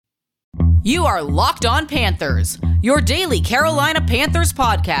You are Locked On Panthers, your daily Carolina Panthers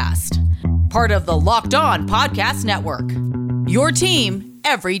podcast. Part of the Locked On Podcast Network. Your team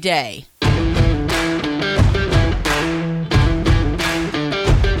every day.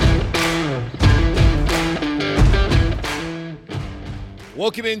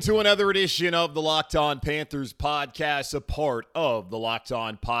 Welcome into another edition of the Locked On Panthers podcast, a part of the Locked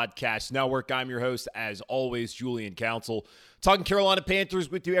On Podcast Network. I'm your host, as always, Julian Council, talking Carolina Panthers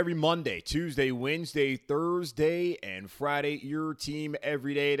with you every Monday, Tuesday, Wednesday, Thursday, and Friday. Your team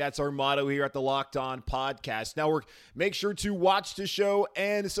every day. That's our motto here at the Locked On Podcast Network. Make sure to watch the show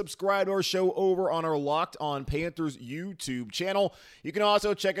and subscribe to our show over on our Locked On Panthers YouTube channel. You can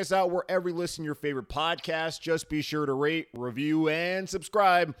also check us out wherever you listen to your favorite podcast. Just be sure to rate, review, and subscribe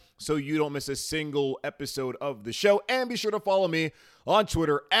so you don't miss a single episode of the show. And be sure to follow me on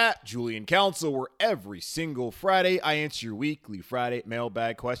Twitter at Julian Council, where every single Friday I answer your weekly Friday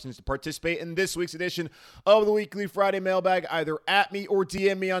mailbag questions. To participate in this week's edition of the weekly Friday mailbag, either at me or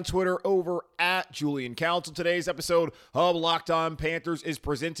DM me on Twitter over at Julian Council. Today's episode of Locked On Panthers is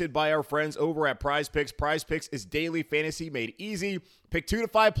presented by our friends over at Prize Picks. Prize Picks is daily fantasy made easy. Pick 2 to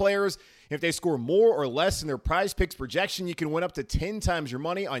 5 players. If they score more or less than their Prize Picks projection, you can win up to 10 times your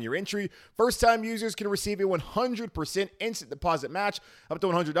money on your entry. First-time users can receive a 100% instant deposit match up to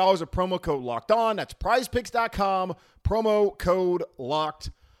 $100 with promo code Locked On. That's prizepicks.com, promo code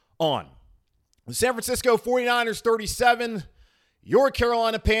Locked On. The San Francisco 49ers 37, your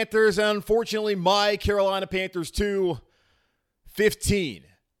Carolina Panthers, and unfortunately my Carolina Panthers 15.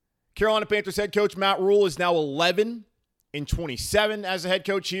 Carolina Panthers head coach Matt Rhule is now 11 in 27 as a head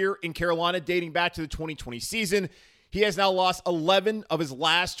coach here in Carolina, dating back to the 2020 season. He has now lost 11 of his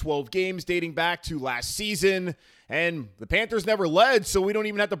last 12 games dating back to last season. And the Panthers never led, so we don't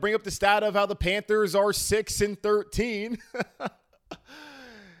even have to bring up the stat of how the Panthers are 6-13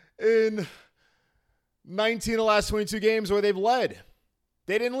 in 19 of the last 22 games where they've led.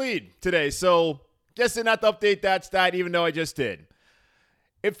 They didn't lead today, so just didn't have to update that stat, even though I just did.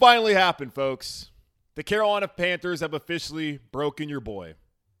 It finally happened, folks. The Carolina Panthers have officially broken your boy.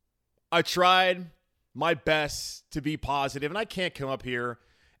 I tried my best to be positive, and I can't come up here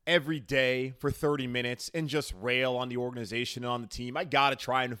every day for 30 minutes and just rail on the organization and on the team. I got to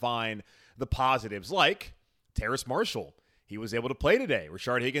try and find the positives, like Terrace Marshall. He was able to play today.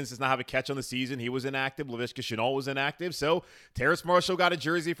 Rashard Higgins does not have a catch on the season. He was inactive. Laviska Shenault was inactive. So Terrace Marshall got a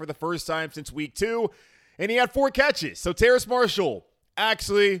jersey for the first time since week 2, and he had 4 catches. So Terrace Marshall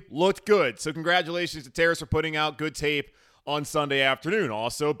actually looked good. So congratulations to Terrace for putting out good tape on Sunday afternoon.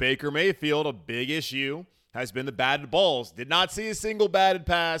 Also, Baker Mayfield, a big issue, has been the batted balls. Did not see a single batted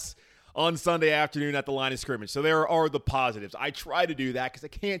pass on Sunday afternoon at the line of scrimmage. So there are the positives. I try to do that because I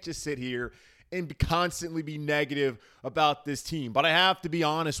can't just sit here and constantly be negative about this team. But I have to be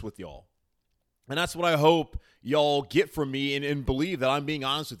honest with y'all. And that's what I hope y'all get from me and believe that I'm being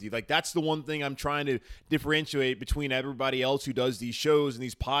honest with you. Like, that's the one thing I'm trying to differentiate between everybody else who does these shows and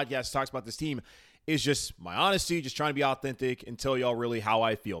these podcasts, talks about this team, is just my honesty, just trying to be authentic and tell y'all really how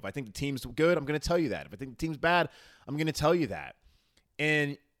I feel. If I think the team's good, I'm going to tell you that. If I think the team's bad, I'm going to tell you that.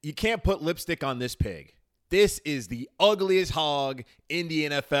 And you can't put lipstick on this pig. This is the ugliest hog in the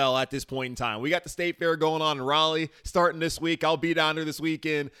NFL at this point in time. We got the State Fair going on in Raleigh starting this week. I'll be down there this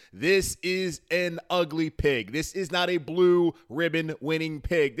weekend. This is an ugly pig. This is not a blue ribbon winning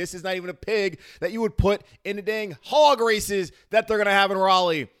pig. This is not even a pig that you would put in the dang hog races that they're going to have in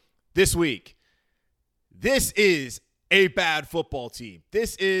Raleigh this week. This is a bad football team.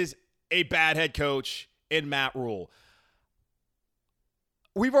 This is a bad head coach in Matt Rhule.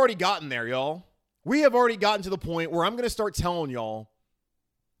 We've already gotten there, y'all. We have already gotten to the point where I'm going to start telling y'all,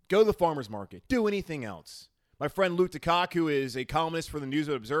 go to the farmer's market, do anything else. My friend Luke DeCock, who is a columnist for the News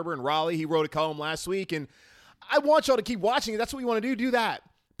Observer in Raleigh, he wrote a column last week, and I want y'all to keep watching it. That's what you want to do that.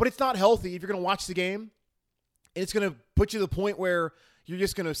 But it's not healthy if you're going to watch the game, and it's going to put you to the point where you're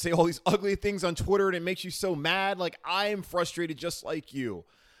just going to say all these ugly things on Twitter, and it makes you so mad. Like, I am frustrated just like you.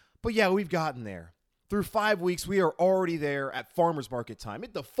 But yeah, we've gotten there. Through 5 weeks, we are already there at farmer's market time.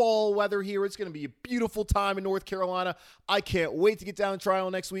 It's the fall weather here. It's going to be a beautiful time in North Carolina. I can't wait to get down to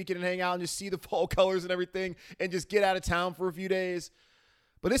Trial next weekend and hang out and just see the fall colors and everything and just get out of town for a few days.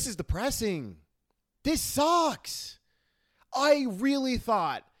 But this is depressing. This sucks. I really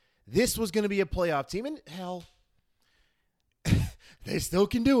thought this was going to be a playoff team. And hell, they still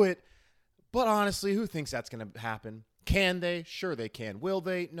can do it. But honestly, who thinks that's going to happen? Can they? Sure they can. Will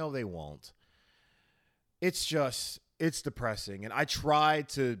they? No, they won't. It's depressing. And I tried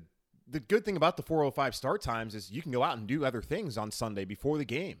to, the good thing about the 4:05 start times is you can go out and do other things on Sunday before the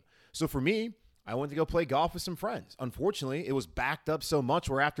game. So for me, I went to go play golf with some friends. Unfortunately, it was backed up so much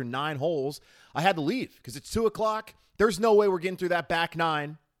where after 9 holes, I had to leave because it's 2 o'clock. There's no way we're getting through that back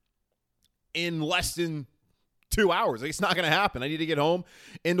 9 in less than 2 hours. Like, it's not going to happen. I need to get home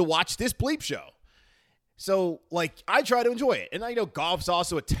and to watch this bleep show. So, I try to enjoy it. And I know golf's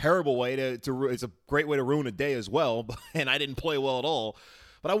also a terrible way to it's a great way to ruin a day as well. And I didn't play well at all.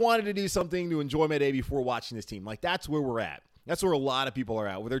 But I wanted to do something to enjoy my day before watching this team. That's where we're at. That's where a lot of people are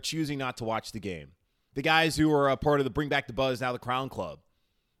at, where they're choosing not to watch the game. The guys who are a part of the Bring Back the Buzz, now the Crown Club,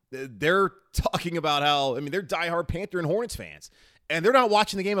 they're talking about how, they're diehard Panther and Hornets fans, and they're not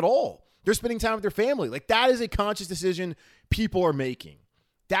watching the game at all. They're spending time with their family. That is a conscious decision people are making.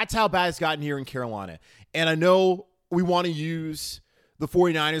 That's how bad it's gotten here in Carolina. And I know we want to use the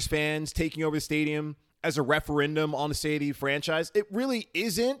 49ers fans taking over the stadium as a referendum on the state of the franchise. It really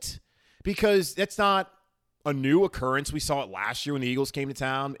isn't, because that's not a new occurrence. We saw it last year when the Eagles came to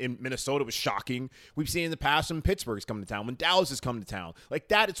town. In Minnesota, it was shocking. We've seen it in the past when Pittsburgh's come to town, when Dallas has come to town.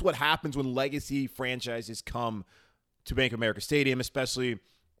 That is what happens when legacy franchises come to Bank of America Stadium, especially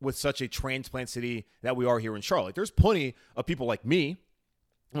with such a transplant city that we are here in Charlotte. There's plenty of people like me,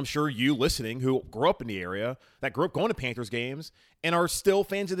 I'm sure you listening, who grew up in the area, that grew up going to Panthers games and are still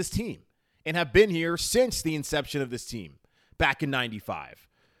fans of this team and have been here since the inception of this team back in 95.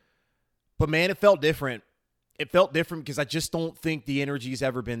 But, man, it felt different. It felt different because I just don't think the energy's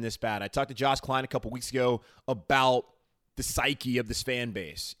ever been this bad. I talked to Josh Klein a couple weeks ago about the psyche of this fan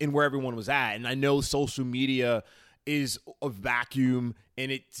base and where everyone was at. And I know social media is a vacuum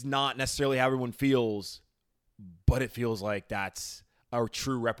and it's not necessarily how everyone feels, but it feels like that's our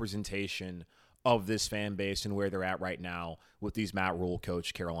true representation of this fan base and where they're at right now with these Matt Rule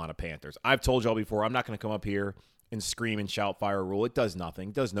coach Carolina Panthers. I've told y'all before, I'm not going to come up here and scream and shout fire Rule. It does nothing.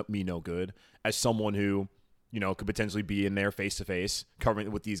 It does me no good as someone who, could potentially be in there face-to-face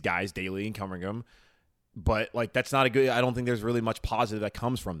covering with these guys daily and covering them. But, that's not a good – I don't think there's really much positive that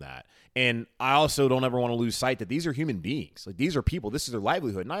comes from that. And I also don't ever want to lose sight that these are human beings. These are people. This is their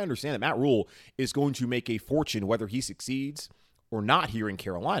livelihood. And I understand that Matt Rule is going to make a fortune whether he succeeds or not here in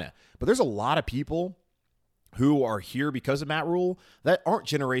Carolina. But there's a lot of people who are here because of Matt Rule that aren't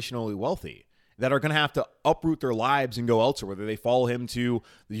generationally wealthy, that are going to have to uproot their lives and go elsewhere, whether they follow him to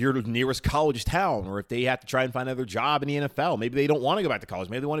your nearest college town or if they have to try and find another job in the NFL. Maybe they don't want to go back to college.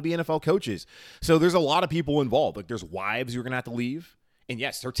 Maybe they want to be NFL coaches. So there's a lot of people involved. There's wives who are going to have to leave. And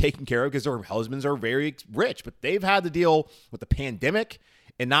yes, they're taken care of because their husbands are very rich, but they've had to deal with the pandemic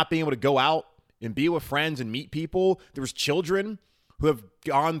and not being able to go out and be with friends and meet people. There's children who have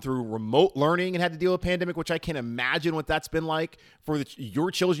gone through remote learning and had to deal with pandemic, which I can't imagine what that's been like for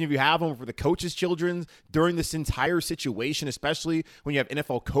your children if you have them, for the coaches' children during this entire situation, especially when you have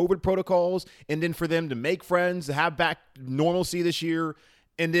NFL COVID protocols, and then for them to make friends, to have back normalcy this year,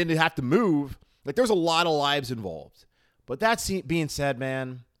 and then to have to move. There's a lot of lives involved. But that being said,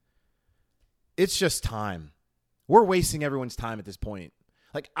 man, it's just time. We're wasting everyone's time at this point.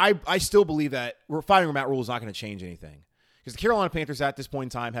 I still believe that firing Matt Rule is not going to change anything. Because the Carolina Panthers at this point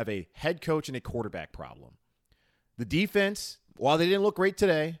in time have a head coach and a quarterback problem. The defense, while they didn't look great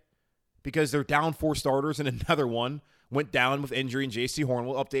today, because they're down 4 starters and another one went down with injury, and J.C. Horn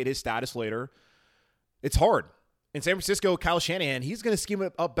will update his status later, it's hard. In San Francisco, Kyle Shanahan, he's going to scheme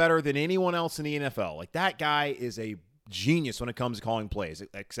it up better than anyone else in the NFL. That guy is a genius when it comes to calling plays,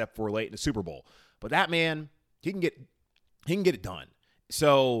 except for late in the Super Bowl. But that man, he can get it done.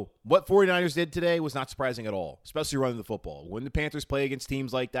 So what 49ers did today was not surprising at all, especially running the football. When the Panthers play against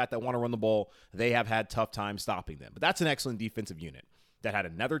teams like that want to run the ball, they have had tough time stopping them. But that's an excellent defensive unit that had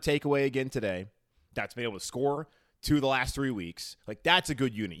another takeaway again today, that's been able to score 2 of the last 3 weeks. That's a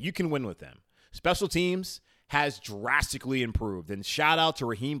good unit. You can win with them. Special teams has drastically improved. And shout out to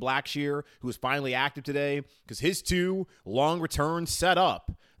Raheem Blackshear, who was finally active today, because his 2 long returns set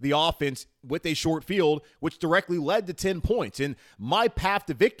up the offense with a short field, which directly led to 10 points. And my path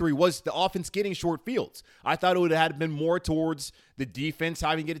to victory was the offense getting short fields. I thought it would have been more towards the defense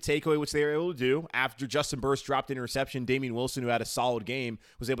having to get a takeaway, which they were able to do. After Justin Burst dropped an interception, Damian Wilson, who had a solid game,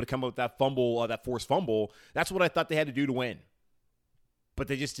 was able to come up with that fumble, that forced fumble. That's what I thought they had to do to win. But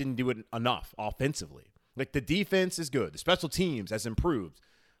they just didn't do it enough offensively. The defense is good. The special teams has improved.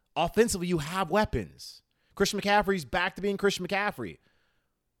 Offensively, you have weapons. Christian McCaffrey's back to being Christian McCaffrey.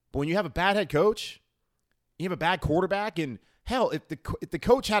 But when you have a bad head coach, you have a bad quarterback, and hell, if the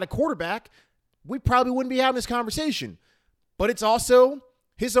coach had a quarterback, we probably wouldn't be having this conversation. But it's also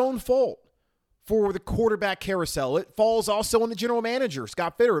his own fault for the quarterback carousel. It falls also on the general manager,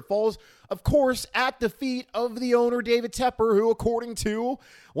 Scott Fitter. It falls, of course, at the feet of the owner, David Tepper, who, according to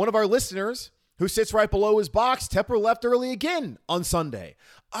one of our listeners, who sits right below his box. Tepper left early again on Sunday.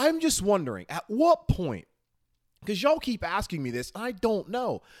 I'm just wondering, at what point, because y'all keep asking me this, I don't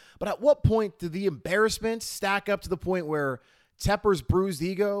know, but at what point do the embarrassments stack up to the point where Tepper's bruised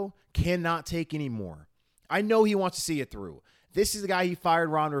ego cannot take anymore? I know he wants to see it through. This is the guy he fired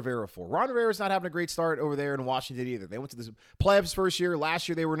Ron Rivera for. Ron Rivera's not having a great start over there in Washington either. They went to the playoffs first year. Last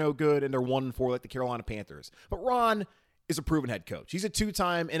year they were no good, and they're 1-4 like the Carolina Panthers. But Ron is a proven head coach. He's a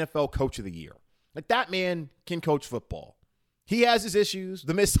 2-time NFL Coach of the Year. Like, that man can coach football. He has his issues,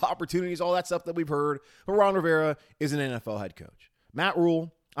 the missed opportunities, all that stuff that we've heard. But Ron Rivera is an NFL head coach. Matt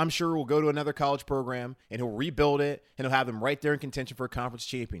Rule, I'm sure, will go to another college program, and he'll rebuild it, and he'll have them right there in contention for a conference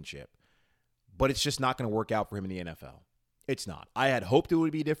championship. But it's just not going to work out for him in the NFL. It's not. I had hoped it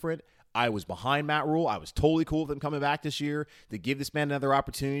would be different. I was behind Matt Rule. I was totally cool with him coming back this year to give this man another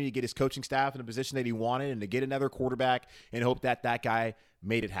opportunity to get his coaching staff in a position that he wanted and to get another quarterback and hope that that guy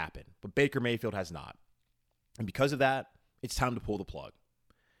made it happen. But Baker Mayfield has not. And because of that, it's time to pull the plug.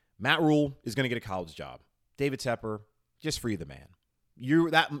 Matt Rule is going to get a college job. David Tepper, just free the man.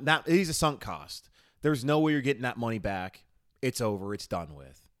 He's a sunk cost. There's no way you're getting that money back. It's over. It's done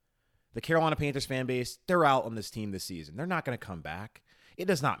with. The Carolina Panthers fan base, they're out on this team this season. They're not going to come back. It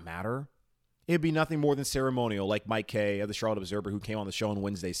does not matter. It'd be nothing more than ceremonial, like Mike Kay of the Charlotte Observer, who came on the show on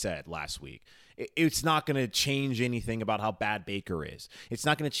Wednesday, said last week. It's not going to change anything about how bad Baker is. It's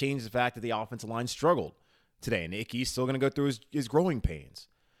not going to change the fact that the offensive line struggled today. And Icky's still going to go through his growing pains.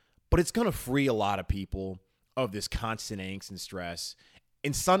 But it's going to free a lot of people of this constant angst and stress.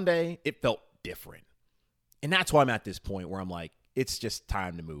 And Sunday, it felt different. And that's why I'm at this point where I'm like, it's just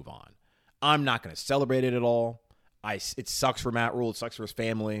time to move on. I'm not going to celebrate it at all. It sucks for Matt Rule. It sucks for his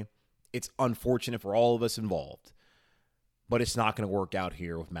family. It's unfortunate for all of us involved. But it's not going to work out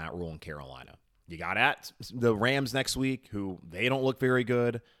here with Matt Rule in Carolina. You got at the Rams next week, who they don't look very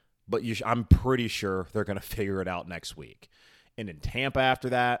good, but I'm pretty sure they're going to figure it out next week. And in Tampa after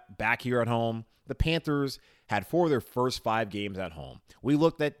that, back here at home, the Panthers had 4 of their first 5 games at home. We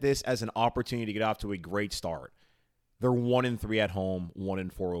looked at this as an opportunity to get off to a great start. They're 1-3 at home,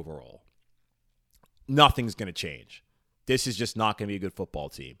 1-4 overall. Nothing's going to change. This is just not going to be a good football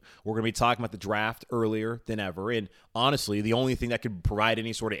team. We're going to be talking about the draft earlier than ever. And honestly, the only thing that could provide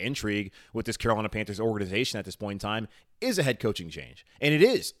any sort of intrigue with this Carolina Panthers organization at this point in time is a head coaching change. And it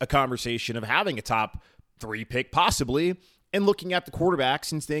is a conversation of having a top 3 pick possibly and looking at the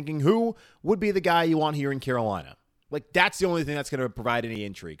quarterbacks and thinking who would be the guy you want here in Carolina. Like, that's the only thing that's going to provide any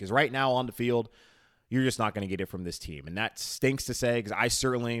intrigue. Because right now on the field, you're just not going to get it from this team. And that stinks to say because I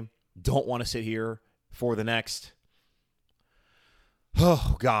certainly don't want to sit here for the next,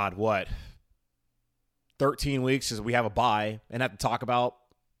 13 weeks as we have a bye and have to talk about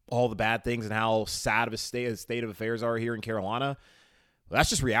all the bad things and how sad of a state of affairs are here in Carolina. Well, that's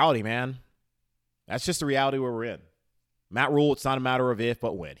just reality, man. That's just the reality where we're in. Matt Rule, it's not a matter of if,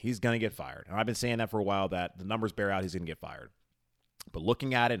 but when. He's going to get fired. And I've been saying that for a while, that the numbers bear out he's going to get fired. But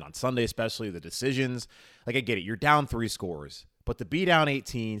looking at it on Sunday especially, the decisions, like I get it, you're down 3 scores. But to be down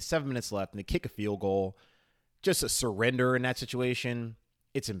 18, 7 minutes left, and to kick a field goal, just a surrender in that situation,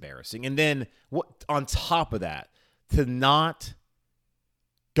 it's embarrassing. And then on top of that, to not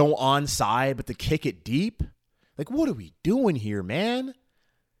go onside, but to kick it deep, like, what are we doing here, man?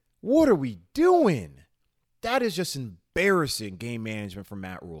 What are we doing? That is just embarrassing game management from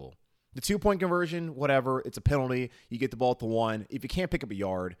Matt Rule. The 2-point conversion, whatever, it's a penalty. You get the ball at the 1. If you can't pick up a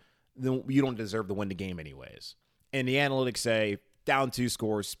yard, then you don't deserve to win the game anyways. And the analytics say down 2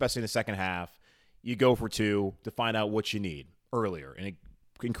 scores, especially in the second half, you go for 2 to find out what you need earlier, and it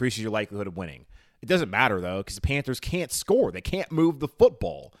increases your likelihood of winning. It doesn't matter, though, because the Panthers can't score. They can't move the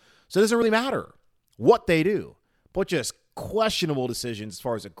football. So it doesn't really matter what they do. But just questionable decisions as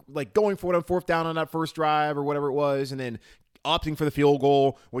far as like going for it on 4th down on that first drive or whatever it was, and then opting for the field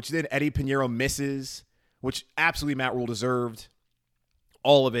goal, which then Eddie Pinheiro misses, which absolutely Matt Rule deserved.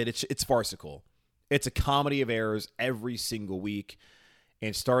 All of it, it's farcical. It's a comedy of errors every single week. And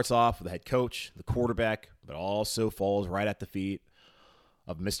it starts off with the head coach, the quarterback, but also falls right at the feet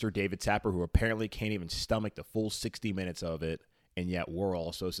of Mr. David Tepper, who apparently can't even stomach the full 60 minutes of it. And yet we're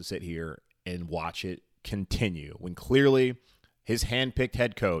all supposed to sit here and watch it continue when clearly his handpicked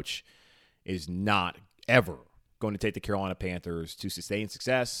head coach is not ever going to take the Carolina Panthers to sustain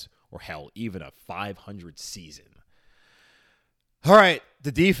success or, hell, even a 500 season. All right,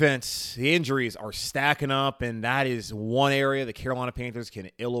 the defense, the injuries are stacking up, and that is one area the Carolina Panthers can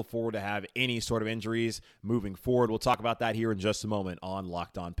ill afford to have any sort of injuries moving forward. We'll talk about that here in just a moment on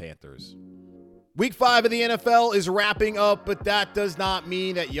Locked On Panthers. Week 5 of the NFL is wrapping up, but that does not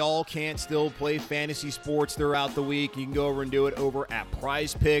mean that y'all can't still play fantasy sports throughout the week. You can go over and do it over at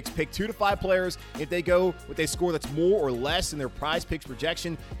Prize Picks. Pick 2 to 5 players. If they go with a score that's more or less than their Prize Picks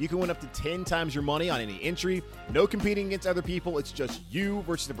projection, you can win up to 10 times your money on any entry. No competing against other people. It's just you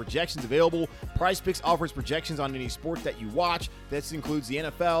versus the projections available. Prize Picks offers projections on any sport that you watch. This includes the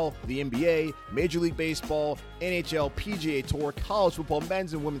NFL, the NBA, Major League Baseball, NHL, PGA Tour, college football,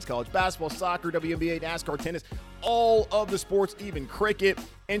 men's and women's college basketball, soccer, WNBA, NASCAR, tennis, all of the sports, even cricket.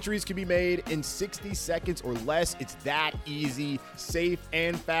 Entries can be made in 60 seconds or less. It's that easy, safe,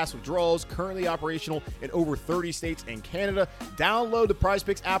 and fast withdrawals. Currently operational in over 30 states and Canada. Download the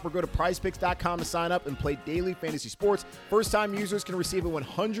PrizePicks app or go to prizepicks.com to sign up and play daily fantasy sports. First-time users can receive a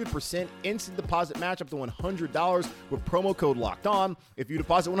 100% instant deposit match up to $100 with promo code LOCKEDON. If you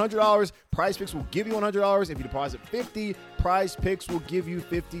deposit $100, PrizePicks will give you $100. If you deposit $50, PrizePicks will give you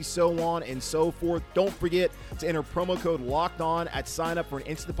 $50, so on and so forth. Don't forget to enter promo code LOCKEDON at sign up for an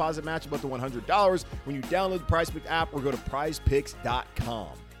instant deposit match up to $100 when you download the PrizePicks app or go to prizepicks.com.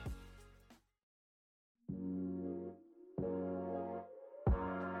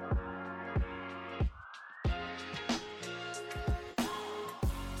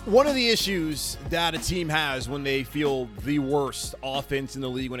 One of the issues that a team has when they feel the worst offense in the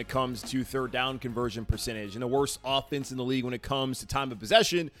league when it comes to third down conversion percentage and the worst offense in the league when it comes to time of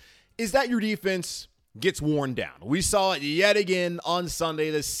possession is that your defense gets worn down. We saw it yet again on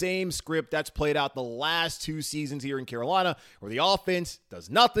Sunday, the same script that's played out the last 2 seasons here in Carolina, where the offense does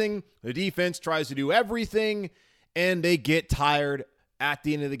nothing, the defense tries to do everything, and they get tired at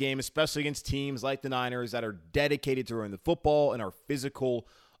the end of the game, especially against teams like the Niners that are dedicated to running the football and are physical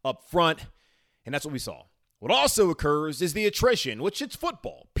up front, and that's what we saw. What also occurs is the attrition, which it's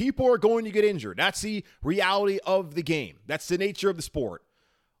football. People are going to get injured. That's the reality of the game. That's the nature of the sport.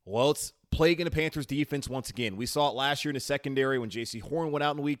 Well, it's plaguing the Panthers defense once again. We saw it last year in the secondary when J.C. Horn went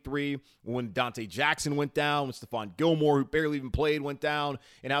out in week 3, when Dante Jackson went down, when Stephon Gilmore, who barely even played, went down,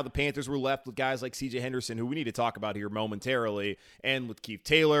 and how the Panthers were left with guys like C.J. Henderson, who we need to talk about here momentarily, and with Keith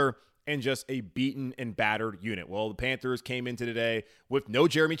Taylor, and just a beaten and battered unit. Well, the Panthers came into today with no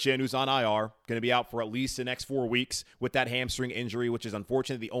Jeremy Chinn, who's on IR, going to be out for at least the next 4 weeks with that hamstring injury, which is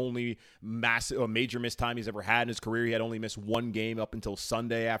unfortunately the only major missed time he's ever had in his career. He had only missed 1 game up until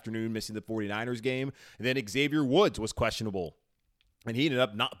Sunday afternoon, missing the 49ers game. And then Xavier Woods was questionable, and he ended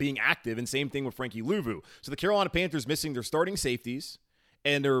up not being active, and same thing with Frankie Louvu. So the Carolina Panthers missing their starting safeties,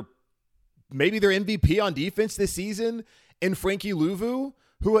 and maybe their MVP on defense this season, and Frankie Louvu,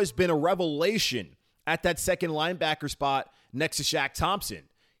 who has been a revelation at that second linebacker spot next to Shaq Thompson.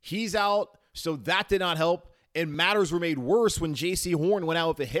 He's out, so that did not help. And matters were made worse when J.C. Horn went out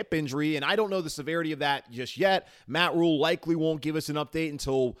with a hip injury, and I don't know the severity of that just yet. Matt Rule likely won't give us an update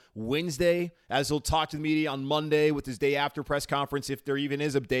until Wednesday, as he'll talk to the media on Monday with his day after press conference, if there even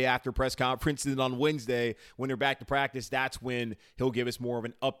is a day after press conference. And then on Wednesday, when they're back to practice, that's when he'll give us more of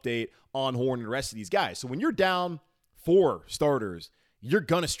an update on Horn and the rest of these guys. So when you're down 4 starters, you're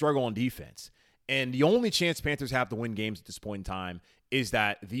going to struggle on defense. And the only chance Panthers have to win games at this point in time is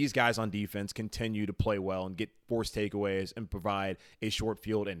that these guys on defense continue to play well and get forced takeaways and provide a short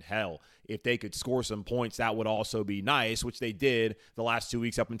field. And hell, if they could score some points, that would also be nice, which they did the last 2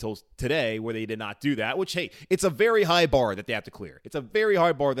 weeks up until today, where they did not do that, which, hey, it's a very high bar that they have to clear. It's a very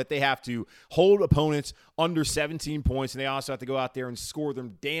high bar that they have to hold opponents under 17 points, and they also have to go out there and score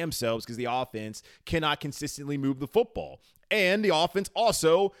them damn selves because the offense cannot consistently move the football. And the offense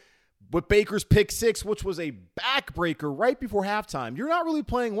also, with Baker's pick 6, which was a backbreaker right before halftime, you're not really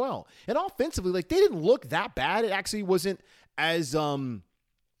playing well. And offensively, they didn't look that bad. It actually wasn't as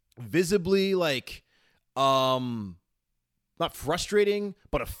visibly not frustrating,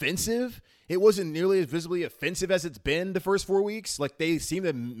 but offensive. It wasn't nearly as visibly offensive as it's been the first 4 weeks. They seem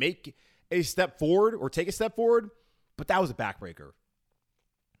to make a step forward or take a step forward, but that was a backbreaker.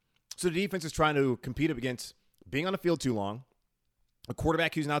 So the defense is trying to compete up against being on the field too long, a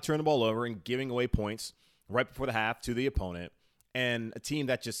quarterback who's now turning the ball over and giving away points right before the half to the opponent, and a team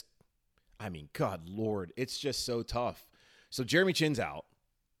that just, God Lord, it's just so tough. So Jeremy Chinn's out.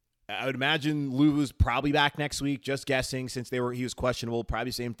 I would imagine Louvu's probably back next week, just guessing, since he was questionable.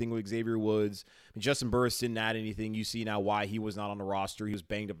 Probably same thing with Xavier Woods. Justin Burris didn't add anything. You see now why he was not on the roster. He was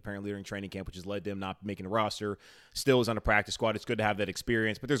banged up apparently during training camp, which has led to him not making the roster. Still is on the practice squad. It's good to have that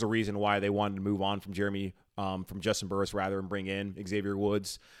experience, but there's a reason why they wanted to move on from Justin Burris rather than bring in Xavier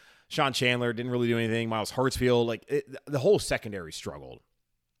Woods. Sean Chandler didn't really do anything. Miles Hartsfield, the whole secondary struggled.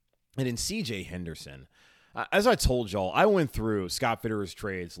 And in C.J. Henderson, as I told y'all, I went through Scott Fitterer's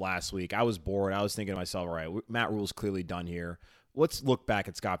trades last week. I was bored. I was thinking to myself, all right, Matt Rule's clearly done here. let's look back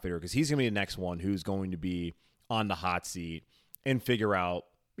at Scott Fitterer, because he's going to be the next one who's going to be on the hot seat and figure out,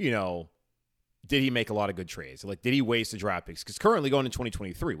 did he make a lot of good trades? Like, did he waste the draft picks? Because currently going into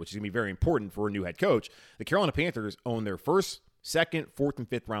 2023, which is going to be very important for a new head coach, the Carolina Panthers own their first, second, fourth, and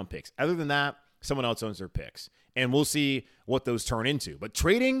fifth round picks. Other than that, someone else owns their picks. And we'll see what those turn into. But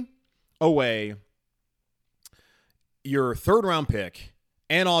trading away your third round pick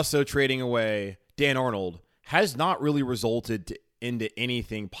and also trading away Dan Arnold has not really resulted into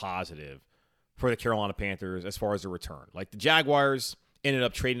anything positive for the Carolina Panthers as far as a return. Like, the Jaguars ended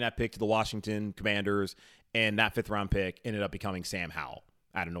up trading that pick to the Washington Commanders, and that fifth round pick ended up becoming Sam Howell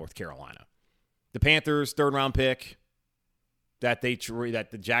out of North Carolina. The Panthers' third round pick that the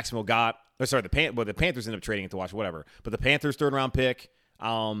Jacksonville got, the Panthers ended up trading it to Washington, whatever. But the Panthers' third round pick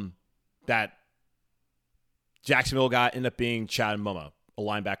that Jacksonville got ended up being Chad Muma, a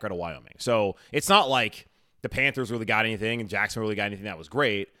linebacker out of Wyoming. So it's not like the Panthers really got anything and Jacksonville really got anything that was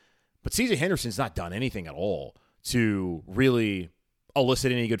great. But CJ Henderson's not done anything at all to really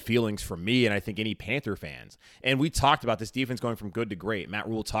elicit any good feelings from me and I think any Panther fans. And we talked about this defense going from good to great. Matt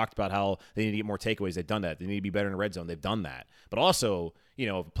Rule talked about how they need to get more takeaways. They've done that. They need to be better in the red zone. They've done that. But also,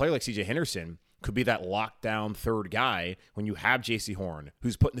 a player like CJ Henderson could be that lockdown third guy when you have J.C. Horn,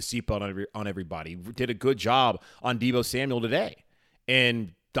 who's putting the seatbelt on everybody. Did a good job on Deebo Samuel today.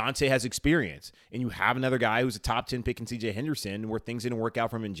 And Dante has experience. And you have another guy who's a top 10 pick in CJ Henderson, where things didn't work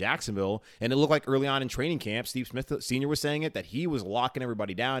out for him in Jacksonville. And it looked like early on in training camp, Steve Smith Sr. was saying it, that he was locking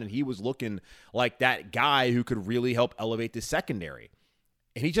everybody down and he was looking like that guy who could really help elevate the secondary.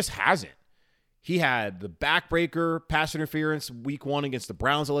 And he just hasn't. He had the backbreaker pass interference week 1 against the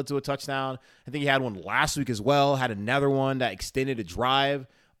Browns that led to a touchdown. I think he had one last week as well, had another one that extended a drive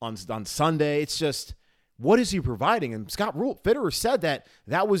on Sunday. It's just, what is he providing? And Scott Fitterer said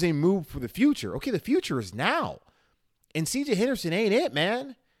that was a move for the future. Okay, the future is now. And CJ Henderson ain't it,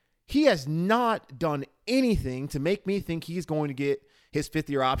 man. He has not done anything to make me think he's going to get his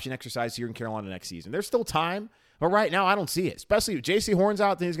fifth-year option exercise here in Carolina next season. There's still time, but right now I don't see it. Especially if J.C. Horn's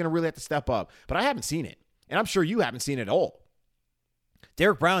out, then he's going to really have to step up. But I haven't seen it, and I'm sure you haven't seen it at all.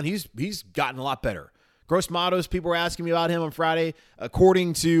 Derek Brown, he's gotten a lot better. Gross Matos, people were asking me about him on Friday.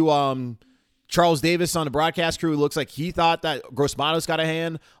 According to Charles Davis on the broadcast crew, it looks like he thought that Gross Matos got a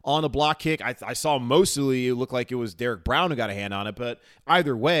hand on the block kick. I saw mostly it looked like it was Derek Brown who got a hand on it, but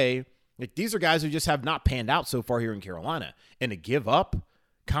either way, these are guys who just have not panned out so far here in Carolina. And to give up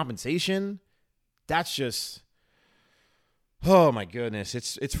compensation, that's just, oh my goodness,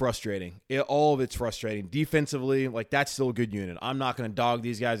 it's frustrating. All of it's frustrating. Defensively, that's still a good unit. I'm not going to dog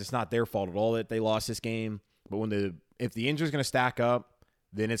these guys. It's not their fault at all that they lost this game. But if the injury is going to stack up,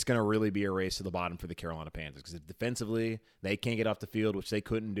 then it's going to really be a race to the bottom for the Carolina Panthers. Because defensively, they can't get off the field, which they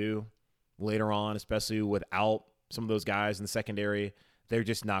couldn't do later on, especially without some of those guys in the secondary. They're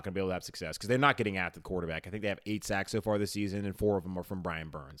just not going to be able to have success because they're not getting after the quarterback. I think they have 8 sacks so far this season, and 4 of them are from Brian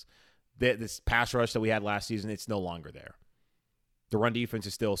Burns. This pass rush that we had last season, it's no longer there. The run defense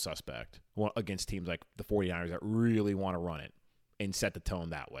is still suspect against teams like the 49ers that really want to run it and set the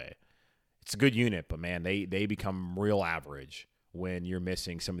tone that way. It's a good unit, but, man, they become real average when you're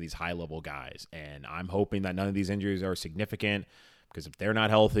missing some of these high-level guys. And I'm hoping that none of these injuries are significant, because if they're not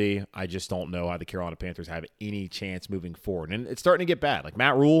healthy, I just don't know how the Carolina Panthers have any chance moving forward. And it's starting to get bad. Like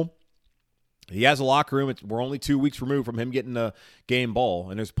Matt Rule, he has a locker room. We're only 2 weeks removed from him getting a game ball,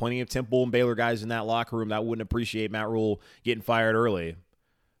 and there's plenty of Temple and Baylor guys in that locker room that wouldn't appreciate Matt Rule getting fired early.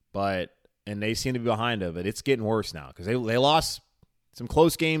 And they seem to be behind of it. It's getting worse now because they lost some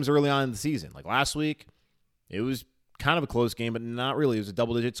close games early on in the season. Like last week, it was kind of a close game, but not really. It was a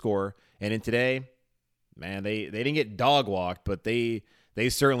double-digit score. And in today, man, they didn't get dog-walked, but they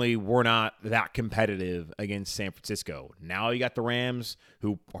certainly were not that competitive against San Francisco. Now you got the Rams,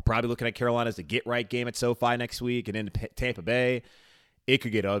 who are probably looking at Carolina as a get-right game at SoFi next week, and then Tampa Bay. It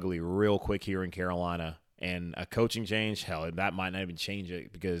could get ugly real quick here in Carolina. And a coaching change, hell, that might not even change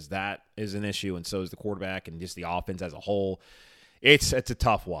it, because that is an issue, and so is the quarterback and just the offense as a whole. It's a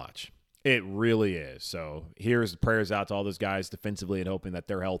tough watch. It really is. So here's the prayers out to all those guys defensively and hoping that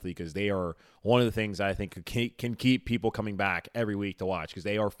they're healthy, because they are one of the things I think can keep people coming back every week to watch, because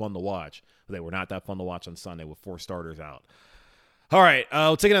they are fun to watch. But they were not that fun to watch on Sunday with 4 starters out. All right,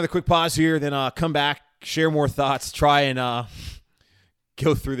 we'll take another quick pause here, then come back, share more thoughts, try and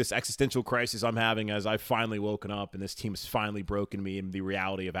go through this existential crisis I'm having as I've finally woken up and this team has finally broken me in the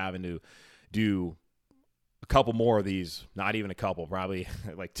reality of having to do a couple more of these, not even a couple, probably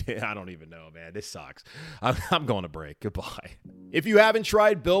like 10, I don't even know, man. This sucks. I'm going to break. Goodbye. If you haven't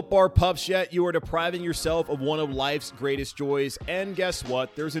tried Built Bar Puffs yet, you are depriving yourself of one of life's greatest joys. And guess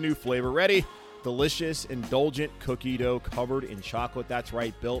what? There's a new flavor. Ready? delicious, indulgent cookie dough covered in chocolate. That's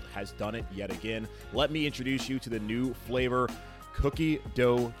right, Built has done it yet again. Let me introduce you to the new flavor. Cookie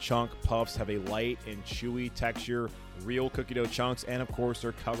dough chunk puffs have a light and chewy texture, real cookie dough chunks, and of course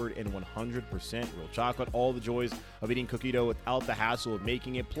they're covered in 100% real chocolate. All the joys of eating cookie dough without the hassle of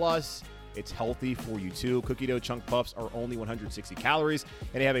making it. Plus, it's healthy for you too. Cookie dough chunk puffs are only 160 calories,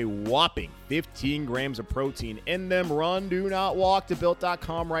 and they have a whopping 15 grams of protein in them. Run, do not walk to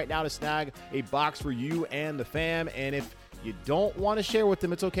Built.com right now to snag a box for you and the fam. And if you don't want to share with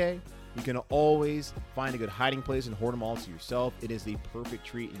them, it's okay. You can always find a good hiding place and hoard them all to yourself. It is the perfect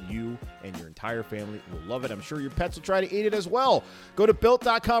treat, and you and your entire family will love it. I'm sure your pets will try to eat it as well. Go to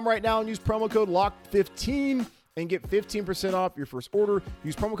Built.com right now and use promo code LOCKED15 and get 15% off your first order.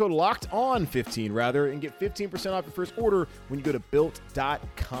 Use promo code LOCKEDON15 and get 15% off your first order when you go to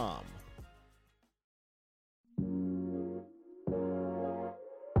Built.com.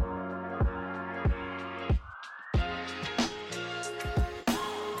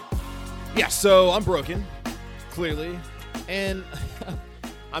 Yeah, so I'm broken, clearly, and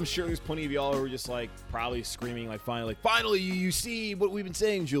I'm sure there's plenty of y'all who are just like probably screaming like finally you see what we've been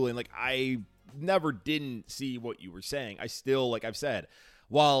saying, Julian. Like, I never didn't see what you were saying. I still, like I've said,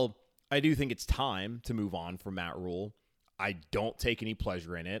 while I do think it's time to move on from Matt Rule, I don't take any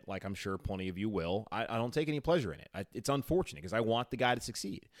pleasure in it. Like I'm sure plenty of you will. I don't take any pleasure in it. It's unfortunate because I want the guy to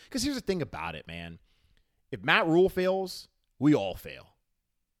succeed. Because here's the thing about it, man. If Matt Rule fails, we all fail.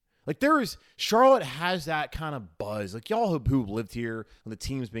 Like Charlotte has that kind of buzz. Like y'all who lived here when the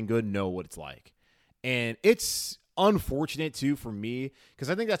team's been good know what it's like. And it's unfortunate too for me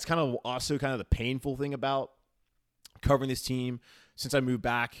because I think that's kind of also kind of the painful thing about covering this team since I moved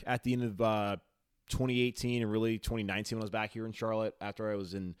back at the end of 2018 and really 2019 when I was back here in Charlotte after I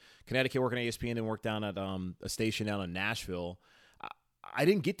was in Connecticut working at ESPN and worked down at a station down in Nashville. I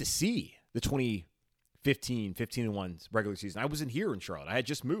didn't get to see the 15-1 regular season. I wasn't here in Charlotte. I had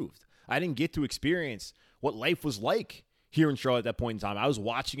just moved. I didn't get to experience what life was like here in Charlotte at that point in time. I was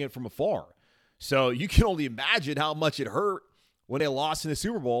watching it from afar. So you can only imagine how much it hurt when they lost in the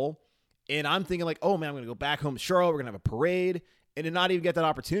Super Bowl. And I'm thinking like, oh man, I'm going to go back home to Charlotte. We're going to have a parade and to not even get that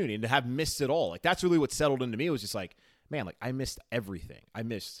opportunity and to have missed it all. Like that's really what settled into me. It was just like, man, like I missed everything. I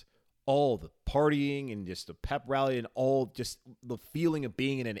missed all the partying and just the pep rally and all just the feeling of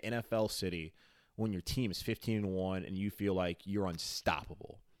being in an NFL city when your team is 15-1 and you feel like you're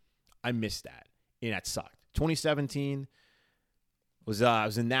unstoppable. I missed that, and that sucked. 2017 was I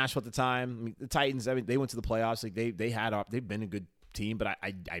was in Nashville at the time. I mean, the Titans, I mean, they went to the playoffs. Like they've been a good team, but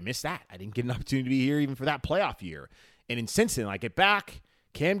I missed that. I didn't get an opportunity to be here even for that playoff year. And in Cincinnati, I get back.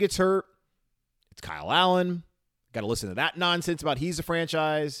 Cam gets hurt. It's Kyle Allen. Got to listen to that nonsense about he's a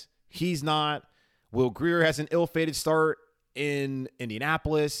franchise. He's not. Will Grier has an ill-fated start in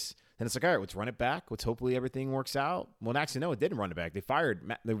Indianapolis. And it's like, all right, let's run it back. Let's hopefully everything works out. Well, actually, no, it didn't run it back. They fired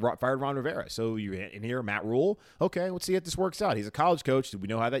Ron Rivera. So you're in here, Matt Rule. Okay, let's see if this works out. He's a college coach. Do we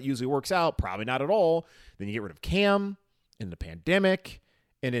know how that usually works out? Probably not at all. Then you get rid of Cam in the pandemic.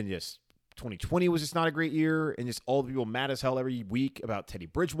 And then just 2020 was just not a great year. And just all the people mad as hell every week about Teddy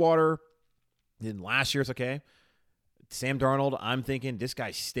Bridgewater. Then last year, it's okay. Sam Darnold, I'm thinking this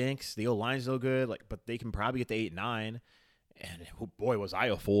guy stinks. The O-line's no good, but they can probably get to 8-9. And oh boy, was I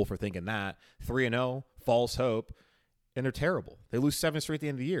a fool for thinking that. 3-0, false hope, and they're terrible. They lose 7 straight at the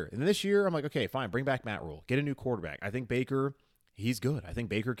end of the year. And then this year, I'm like, okay, fine, bring back Matt Rule. Get a new quarterback. I think Baker, he's good. I think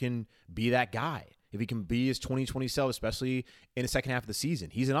Baker can be that guy. If he can be his 2020 self, especially in the second half of the season.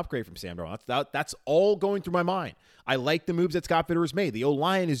 He's an upgrade from Sam Darnold. That's all going through my mind. I like the moves that Scott Fitterer has made. The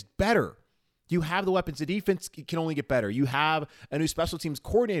O-line is better. You have the weapons. The defense can only get better. You have a new special teams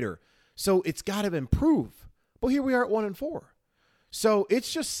coordinator. So it's got to improve. But here we are at 1-4. So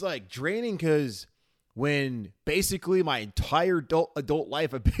it's just like draining because when basically my entire adult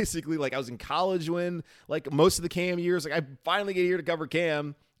life, I was in college when like most of the Cam years, like I finally get here to cover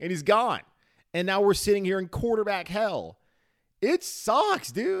Cam and he's gone. And now we're sitting here in quarterback hell. It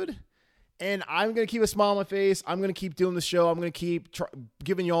sucks, dude. And I'm going to keep a smile on my face. I'm going to keep doing the show. I'm going to keep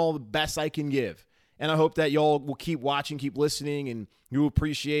giving y'all the best I can give. And I hope that y'all will keep watching, keep listening, and you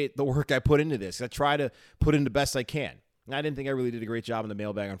appreciate the work I put into this. I try to put in the best I can. And I didn't think I really did a great job in the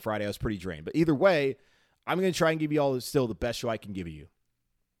mailbag on Friday. I was pretty drained. But either way, I'm going to try and give you all still the best show I can give you.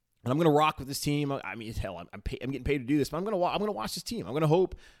 And I'm going to rock with this team. I mean, hell, I'm getting paid to do this, but I'm going to watch this team. I'm going to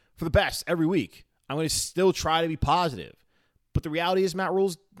hope for the best every week. I'm going to still try to be positive. But the reality is Matt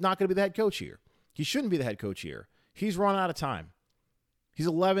Rule's not going to be the head coach here. He shouldn't be the head coach here. He's run out of time. He's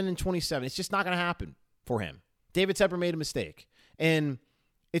 11-27. It's just not going to happen for him. David Tepper made a mistake. And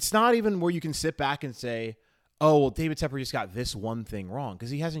it's not even where you can sit back and say, oh, well, David Tepper just got this one thing wrong,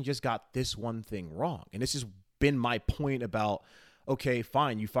 because he hasn't just got this one thing wrong. And this has been my point about, okay,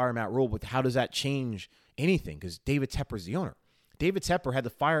 fine, you fire Matt Rule, but how does that change anything? Because David Tepper's the owner. David Tepper had to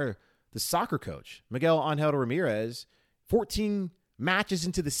fire the soccer coach, Miguel Angel Ramirez, 14 matches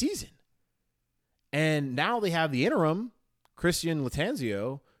into the season. And now they have the interim, Christian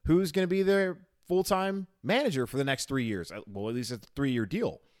Latanzio, who's going to be their full-time manager for the next 3 years. Well, at least it's a 3-year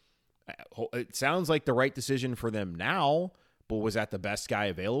deal. It sounds like the right decision for them now, but was that the best guy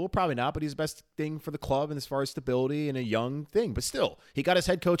available? Probably not, but he's the best thing for the club and as far as stability and a young thing. But still, he got his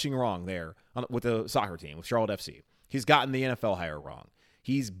head coaching wrong there with the soccer team, with Charlotte FC. He's gotten the NFL hire wrong.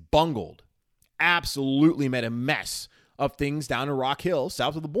 He's bungled, absolutely made a mess of things down in Rock Hill,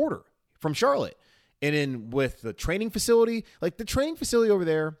 south of the border from Charlotte. And then with the training facility, like the training facility over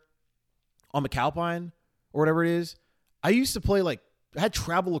there on McAlpine or whatever it is, I used to play I had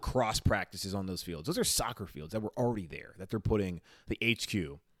travel lacrosse practices on those fields. Those are soccer fields that were already there, that they're putting the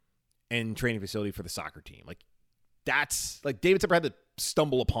HQ and training facility for the soccer team. That's David Tepper had to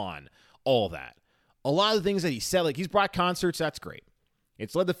stumble upon all of that. A lot of the things that he said, he's brought concerts, that's great.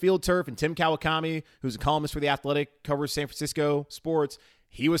 It's led the field turf, and Tim Kawakami, who's a columnist for The Athletic, covers San Francisco sports.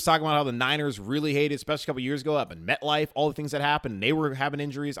 He was talking about how the Niners really hated, especially a couple years ago up in MetLife, all the things that happened. They were having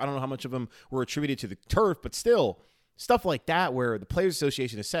injuries. I don't know how much of them were attributed to the turf, but still, stuff like that where the Players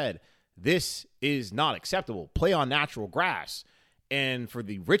Association has said, this is not acceptable. Play on natural grass. And for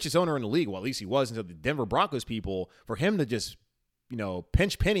the richest owner in the league, well, at least he was until the Denver Broncos people, for him to just,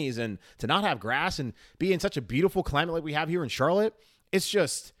 pinch pennies and to not have grass and be in such a beautiful climate like we have here in Charlotte, it's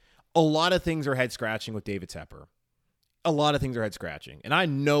just a lot of things are head-scratching with David Tepper. A lot of things are head-scratching. And I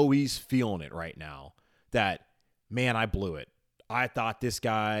know he's feeling it right now that, man, I blew it. I thought this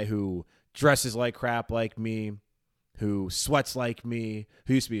guy who dresses like crap like me, who sweats like me,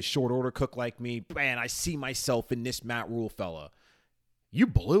 who used to be a short order cook like me, man, I see myself in this Matt Rule fella. You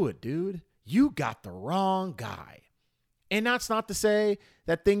blew it, dude. You got the wrong guy. And that's not to say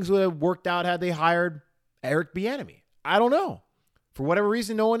that things would have worked out had they hired Eric Bieniemy. I don't know. For whatever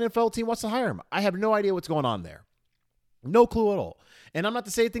reason, no NFL team wants to hire him. I have no idea what's going on there. No clue at all. And I'm not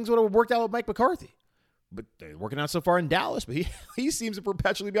to say things would have worked out with Mike McCarthy. But they're working out so far in Dallas, but he seems to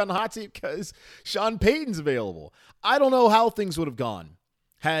perpetually be on the hot seat because Sean Payton's available. I don't know how things would have gone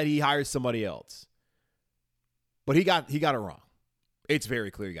had he hired somebody else. But he got it wrong. It's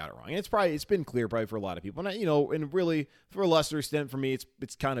very clear he got it wrong. And it's been clear probably for a lot of people. And and really for a lesser extent for me,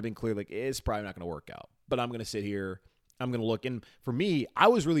 it's kind of been clear it's probably not going to work out. But I'm going to sit here, I'm going to look. And for me, I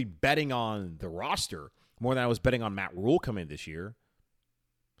was really betting on the roster more than I was betting on Matt Rule coming this year.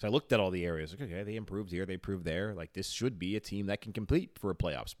 So I looked at all the areas. Okay, they improved here, they improved there. This should be a team that can compete for a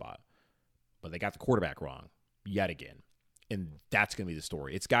playoff spot. But they got the quarterback wrong yet again. And that's going to be the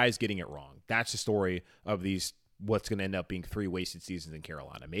story. It's guys getting it wrong. That's the story of what's going to end up being 3 wasted seasons in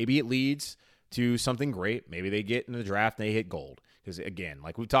Carolina. Maybe it leads to something great. Maybe they get in the draft and they hit gold. Because, again,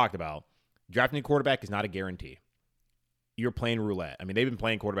 like we've talked about, drafting a quarterback is not a guarantee. You're playing roulette. I mean, they've been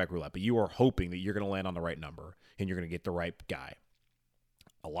playing quarterback roulette, but you are hoping that you're going to land on the right number and you're going to get the right guy.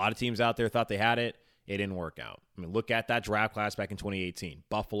 A lot of teams out there thought they had it. It didn't work out. I mean, look at that draft class back in 2018.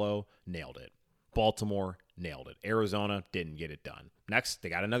 Buffalo nailed it. Baltimore nailed it. Arizona didn't get it done. Next, they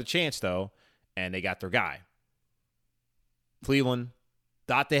got another chance, though, and they got their guy. Cleveland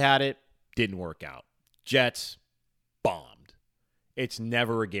thought they had it. Didn't work out. Jets bombed. It's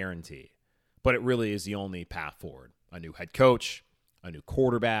never a guarantee, but it really is the only path forward. A new head coach, a new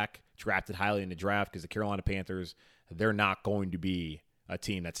quarterback, drafted highly in the draft because the Carolina Panthers, they're not going to be a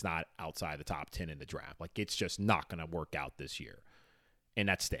team that's not outside the top 10 in the draft. It's just not going to work out this year. And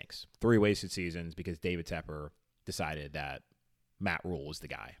that stinks. 3 wasted seasons because David Tepper decided that Matt Rule was the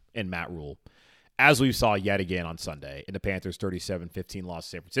guy. And Matt Rule, as we saw yet again on Sunday in the Panthers' 37-15 loss to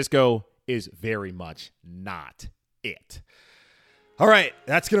San Francisco, is very much not it. All right,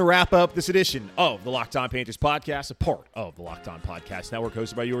 that's going to wrap up this edition of the Locked On Panthers podcast, a part of the Locked On Podcast Network,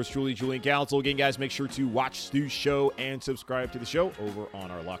 hosted by yours truly, Julian Council. Again, guys, make sure to watch the show and subscribe to the show over on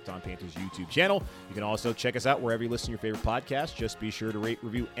our Locked On Panthers YouTube channel. You can also check us out wherever you listen to your favorite podcast. Just be sure to rate,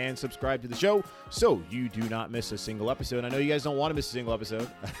 review, and subscribe to the show so you do not miss a single episode. I know you guys don't want to miss a single episode.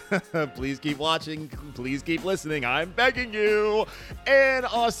 Please keep watching. Please keep listening. I'm begging you. And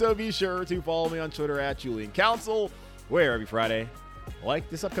also be sure to follow me on Twitter at Julian Council, where every Friday, like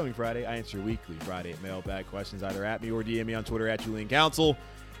this upcoming Friday, I answer weekly Friday mailbag questions either at me or DM me on Twitter at Julian Council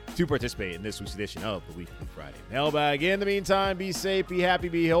to participate in this week's edition of the weekly Friday mailbag. In the meantime, be safe, be happy,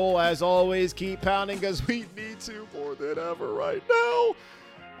 be whole. As always, keep pounding because we need to more than ever right now.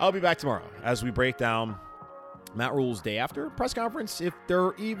 I'll be back tomorrow as we break down Matt Rule's day after press conference, if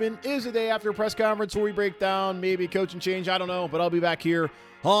there even is a day after press conference where we break down maybe coaching change, I don't know, but I'll be back here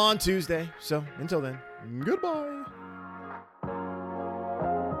on Tuesday. So until then, goodbye.